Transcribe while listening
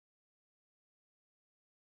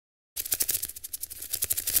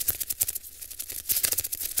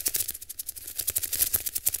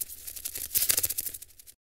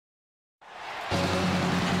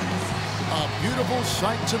beautiful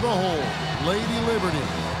sight to behold. Lady Liberty,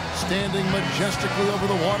 standing majestically over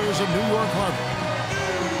the waters of New York Harbor.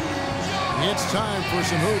 It's time for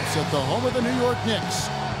some hoops at the home of the New York Knicks.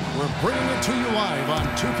 We're bringing it to you live on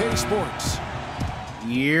 2K Sports.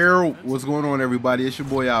 Yeah, what's going on, everybody? It's your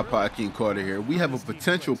boy iPodKingCarter here. We have a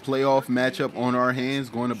potential playoff matchup on our hands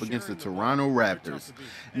going up against the Toronto Raptors.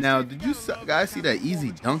 Now, did you guys see that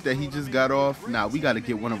easy dunk that he just got off? Now, we got to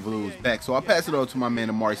get one of those back. So I pass it over to my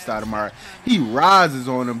man, MY CAREER. He rises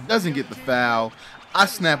on him, doesn't get the foul. I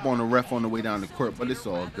snap on the ref on the way down the court, but it's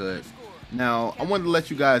all good. Now, I wanted to let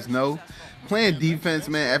you guys know, playing defense,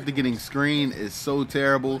 man, after getting screened is so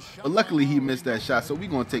terrible. But luckily, he missed that shot, so we're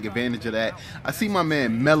going to take advantage of that. I see my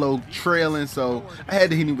man Melo trailing, so I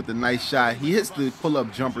had to hit him with a nice shot. He hits the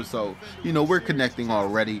pull-up jumper, so, you know, we're connecting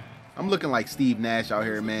already. I'm looking like Steve Nash out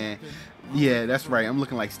here, man. Yeah, that's right. I'm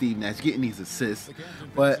looking like Steve Nash, getting these assists.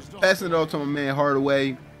 But passing it off to my man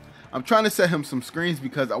Hardaway. I'm trying to set him some screens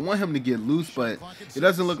because I want him to get loose, but it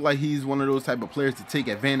doesn't look like he's one of those type of players to take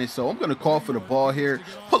advantage. So I'm going to call for the ball here,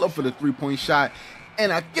 pull up for the three-point shot,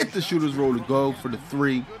 and I get the shooter's roll to go for the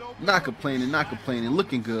three. Not complaining,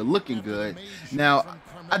 looking good, looking good. Now,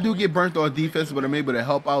 I do get burnt on defense, but I'm able to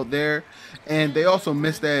help out there. And they also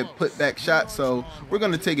missed that put-back shot, so we're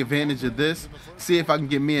going to take advantage of this. See if I can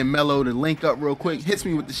get me and Melo to link up real quick. Hits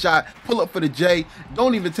me with the shot, pull up for the J.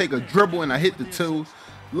 Don't even take a dribble, and I hit the two.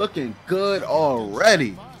 Looking good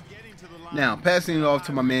already. Now, passing it off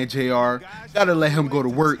to my man JR. Gotta let him go to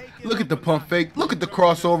work. Look at the pump fake. Look at the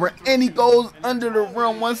crossover. And he goes under the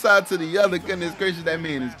rim one side to the other. Goodness gracious, that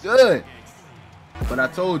man is good. But I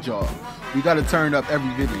told y'all, we gotta turn up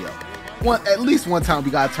every video. At least one time we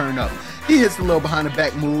gotta turn up. He hits the little behind the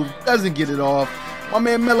back move. Doesn't get it off. My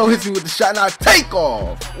man Melo hits me with the shot. Now take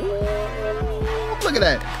off. Ooh, look at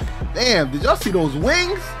that. Damn, did y'all see those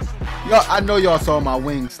wings? Y'all, I know y'all saw my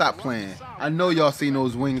wings. Stop playing. I know y'all seen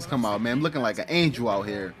those wings come out, man. I'm looking like an angel out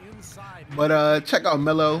here. But check out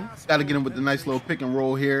Melo. Got to get him with the nice little pick and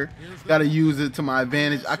roll here. Got to use it to my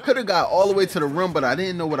advantage. I could have got all the way to the rim, but I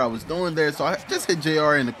didn't know what I was doing there. So I just hit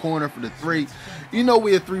JR in the corner for the three. You know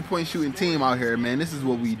we're a three-point shooting team out here, man. This is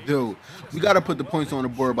what we do. We got to put the points on the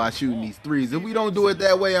board by shooting these threes. If we don't do it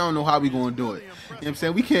that way, I don't know how we going to do it. You know what I'm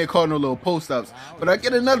saying? We can't call no little post-ups. But I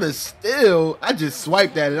get another steal. I just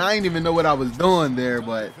swiped at it. I didn't even know what I was doing there,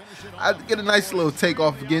 but I get a nice little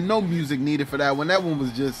takeoff again. No music needed for that one. That one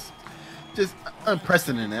was just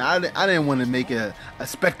unprecedented. I didn't want to make a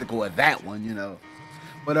spectacle of that one, you know.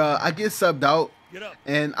 But I get subbed out,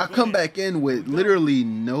 and I come back in with literally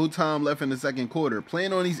no time left in the second quarter.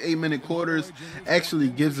 Playing on these 8-minute quarters actually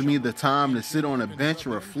gives me the time to sit on a bench,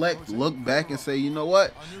 reflect, look back, and say, you know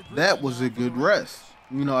what? That was a good rest.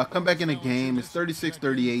 You know, I come back in the game, it's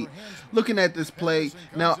 36-38. Looking at this play,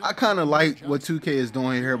 now I kind of like what 2K is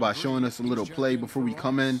doing here by showing us a little play before we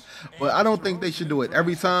come in, but I don't think they should do it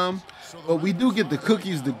every time. But we do get the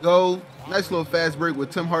cookies to go. Nice little fast break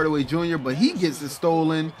with Tim Hardaway Jr., but he gets it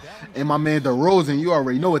stolen. And my man DeRozan, you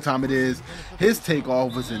already know what time it is. His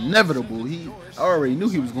takeoff was inevitable. I already knew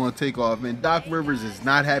he was going to take off, man. Doc Rivers is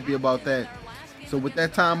not happy about that. So with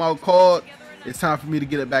that timeout called, it's time for me to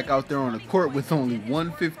get it back out there on the court with only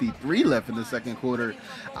 1:53 left in the second quarter.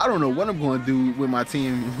 I don't know what I'm going to do with my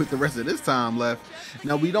team with the rest of this time left.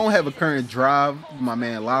 Now, we don't have a current drive, my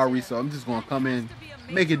man Lowry, so I'm just going to come in,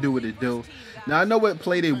 make it do what it do. Now, I know what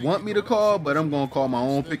play they want me to call, but I'm going to call my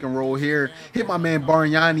own pick and roll here. Hit my man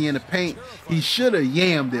Bargnani in the paint. He should have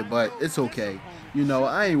yammed it, but it's okay. You know,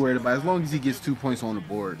 I ain't worried about it as long as he gets 2 points on the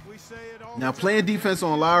board. Now, playing defense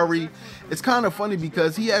on Lowry, it's kind of funny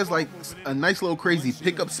because he has like a nice little crazy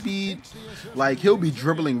pickup speed. Like, he'll be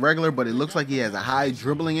dribbling regular, but it looks like he has a high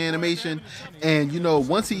dribbling animation. And, you know,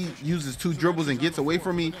 once he uses 2 dribbles and gets away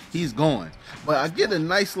from me, he's gone. But I get a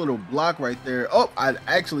nice little block right there. Oh, I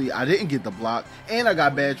didn't get the block, and I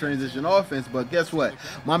got bad transition offense. But guess what?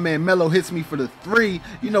 My man Melo hits me for the 3.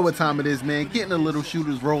 You know what time it is, man. Getting a little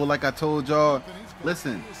shooter's roll like I told y'all.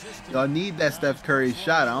 Listen, y'all need that Steph Curry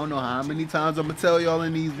shot. I don't know how many times I'm going to tell y'all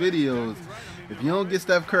in these videos. If you don't get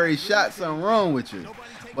Steph Curry shot, something wrong with you.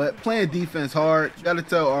 But playing defense hard. Got to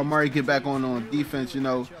tell Amari get back on defense, you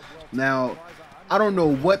know. Now, I don't know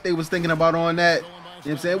what they was thinking about on that. You know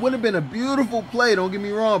what I'm saying? It would have been a beautiful play, don't get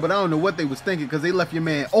me wrong, but I don't know what they was thinking because they left your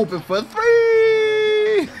man open for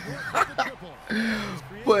 3.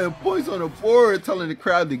 Putting points on the board, telling the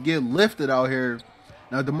crowd to get lifted out here.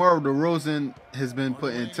 Now, DeMar DeRozan has been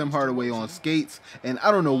putting Tim Hardaway on skates, and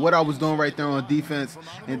I don't know what I was doing right there on defense,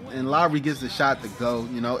 and Lowry gets the shot to go.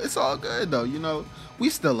 You know, it's all good, though. You know, we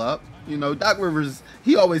still up. You know, Doc Rivers,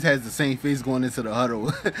 he always has the same face going into the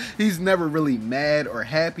huddle. He's never really mad or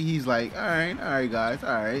happy. He's like, all right, guys,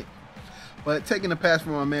 all right. But taking the pass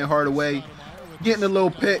from my man Hardaway, getting a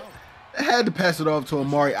little pick. I had to pass it off to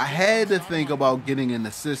Amari. I had to think about getting an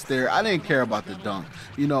assist there. I didn't care about the dunk.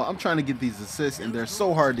 You know, I'm trying to get these assists, and they're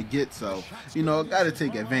so hard to get. So, you know, got to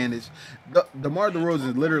take advantage. DeMar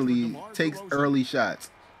DeRozan literally takes early shots.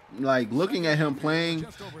 Like, looking at him playing,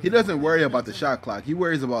 he doesn't worry about the shot clock. He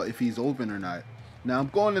worries about if he's open or not. Now, I'm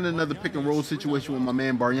going in another pick and roll situation with my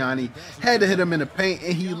man Bargnani. Had to hit him in the paint,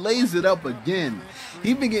 and he lays it up again.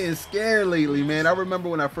 He been getting scared lately, man. I remember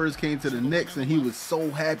when I first came to the Knicks, and he was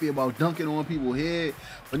so happy about dunking on people's head.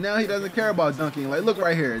 But now he doesn't care about dunking. Like, look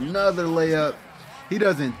right here. Another layup. He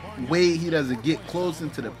doesn't wait. He doesn't get close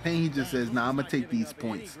into the paint. He just says, nah, I'm going to take these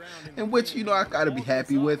points. And which, you know, I got to be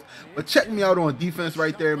happy with. But check me out on defense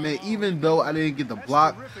right there, man. Even though I didn't get the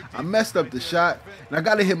block, I messed up the shot. And I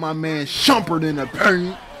got to hit my man Shumpert in the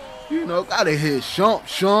paint. You know, got to hit Shump.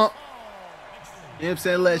 You know what I'm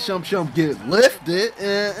saying? Let Shump get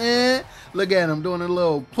lifted. Look at him doing a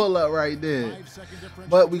little pull-up right there.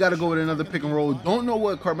 But we got to go with another pick and roll. Don't know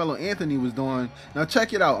what Carmelo Anthony was doing. Now,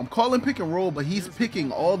 check it out. I'm calling pick and roll, but he's picking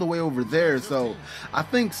all the way over there. So, I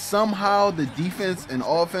think somehow the defense and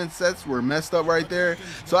offense sets were messed up right there.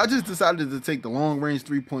 So, I just decided to take the long-range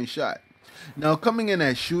three-point shot. Now, coming in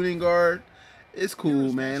at shooting guard, it's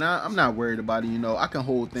cool, man. I'm not worried about it, you know. I can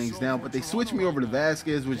hold things down, but they switched me over to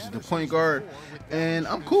Vasquez, which is the point guard, and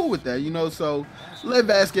I'm cool with that, you know. So let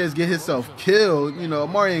Vasquez get himself killed, you know.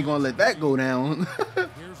 Amari ain't gonna let that go down.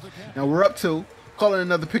 Now we're up to calling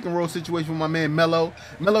another pick and roll situation with my man Melo.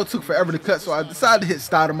 Melo took forever to cut, so I decided to hit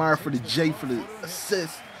Stoudemire for the J for the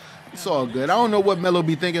assist. It's all good. I don't know what Melo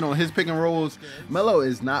be thinking on his pick and rolls. Melo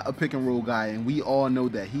is not a pick and roll guy, and we all know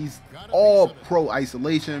that. He's all pro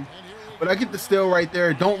isolation. But I get the steal right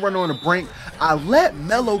there. Don't run on the brink. I let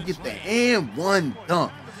Melo get the and one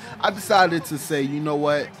dunk. I decided to say, you know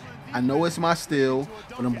what? I know it's my steal,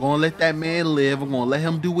 but I'm going to let that man live. I'm going to let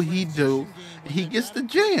him do what he do. And he gets the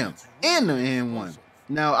jam and the and one.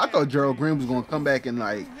 Now, I thought Gerald Green was going to come back and,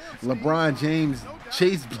 like, LeBron James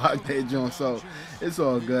chase block that joint, so it's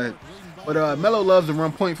all good. But Melo loves to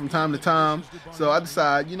run point from time to time, so I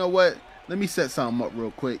decided, you know what? Let me set something up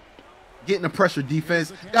real quick. Getting the pressure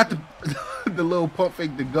defense, got the the little pump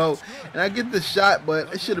fake to go, and I get the shot,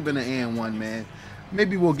 but it should have been an and one, man.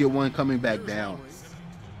 Maybe we'll get one coming back down.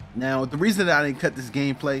 Now, the reason that I didn't cut this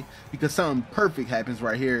gameplay, because something perfect happens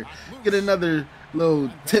right here. Get another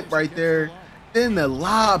little tip right there. Then the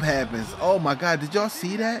lob happens. Oh my God, did y'all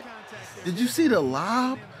see that? Did you see the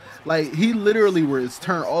lob? Like, he literally was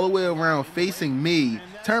turned all the way around facing me,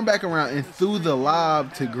 turned back around and threw the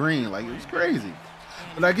lob to Green. Like, it was crazy.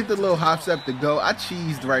 But I get the little hop step to go. I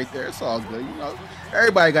cheesed right there. It's all good, you know.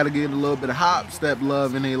 Everybody got to get a little bit of hop step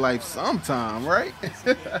love in their life sometime, right?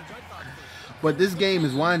 But this game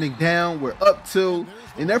is winding down. We're up 2,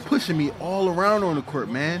 and they're pushing me all around on the court,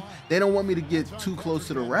 man. They don't want me to get too close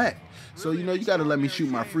to the rack. So, you know, you got to let me shoot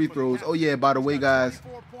my free throws. Oh, yeah, by the way, guys,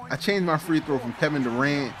 I changed my free throw from Kevin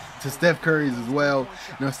Durant to Steph Curry's as well.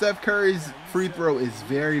 Now, Steph Curry's free throw is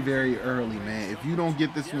very, very early, man. If you don't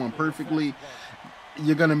get this one perfectly,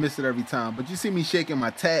 you're going to miss it every time. But you see me shaking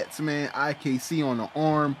my tats, man. IKC on the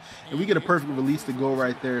arm. And we get a perfect release to go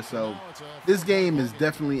right there. So this game is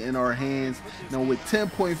definitely in our hands. Now with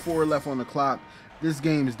 10.4 left on the clock, this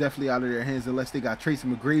game is definitely out of their hands unless they got Tracy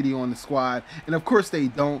McGrady on the squad. And of course they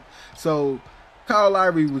don't. So Kyle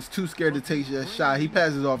Lowry was too scared to take that shot. He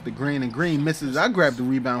passes off to Green, and Green misses. I grabbed the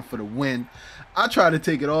rebound for the win. I tried to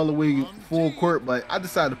take it all the way full court, but I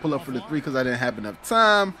decided to pull up for the 3 because I didn't have enough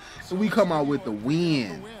time. And we come out with the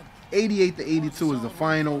win. 88-82 is the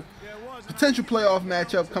final. Potential playoff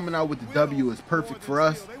matchup coming out with the W is perfect for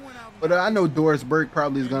us. But I know Doris Burke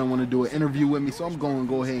probably is going to want to do an interview with me, so I'm going to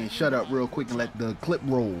go ahead and shut up real quick and let the clip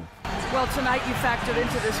roll. Well, tonight you factored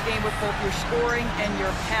into this game with both your scoring and your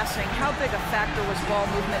passing. How big a factor was ball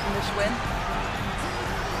movement in this win?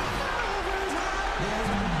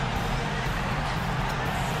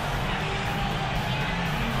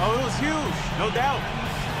 Oh, it was huge, no doubt.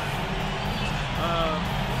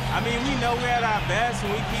 I mean, we know we're at our best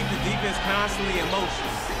when we keep the defense constantly in motion.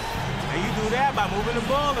 And you do that by moving the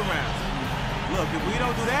ball around. Look, if we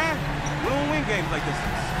don't do that, we don't win games like this.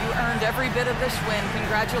 You earned every bit of this win.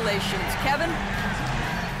 Congratulations. Kevin?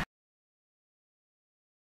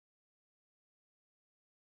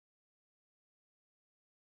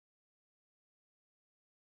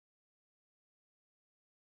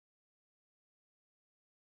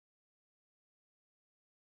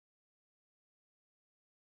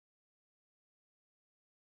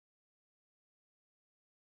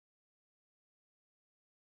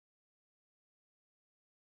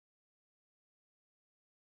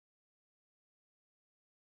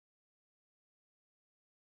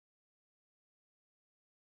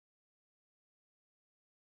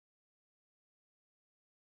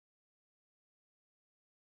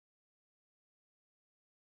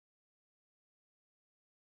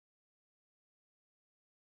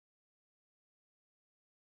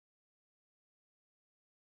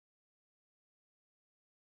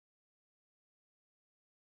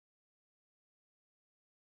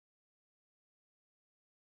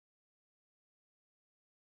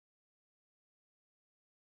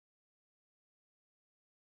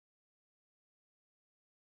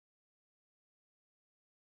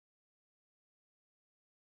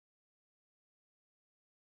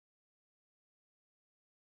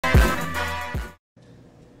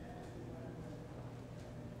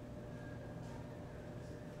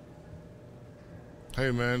 Hey,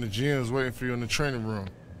 man, the GM's waiting for you in the training room.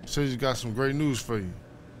 Says he's got some great news for you.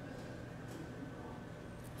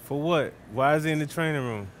 For what? Why is he in the training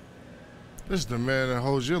room? This is the man that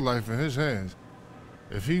holds your life in his hands.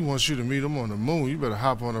 If he wants you to meet him on the moon, you better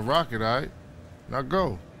hop on a rocket, all right? Now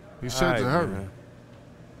go. He said to hurry. Man.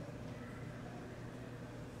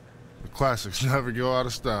 The classics never go out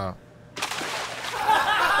of style.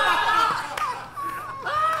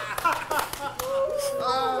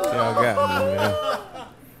 Y'all got me, man.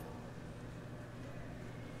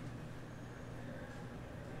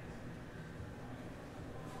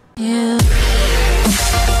 You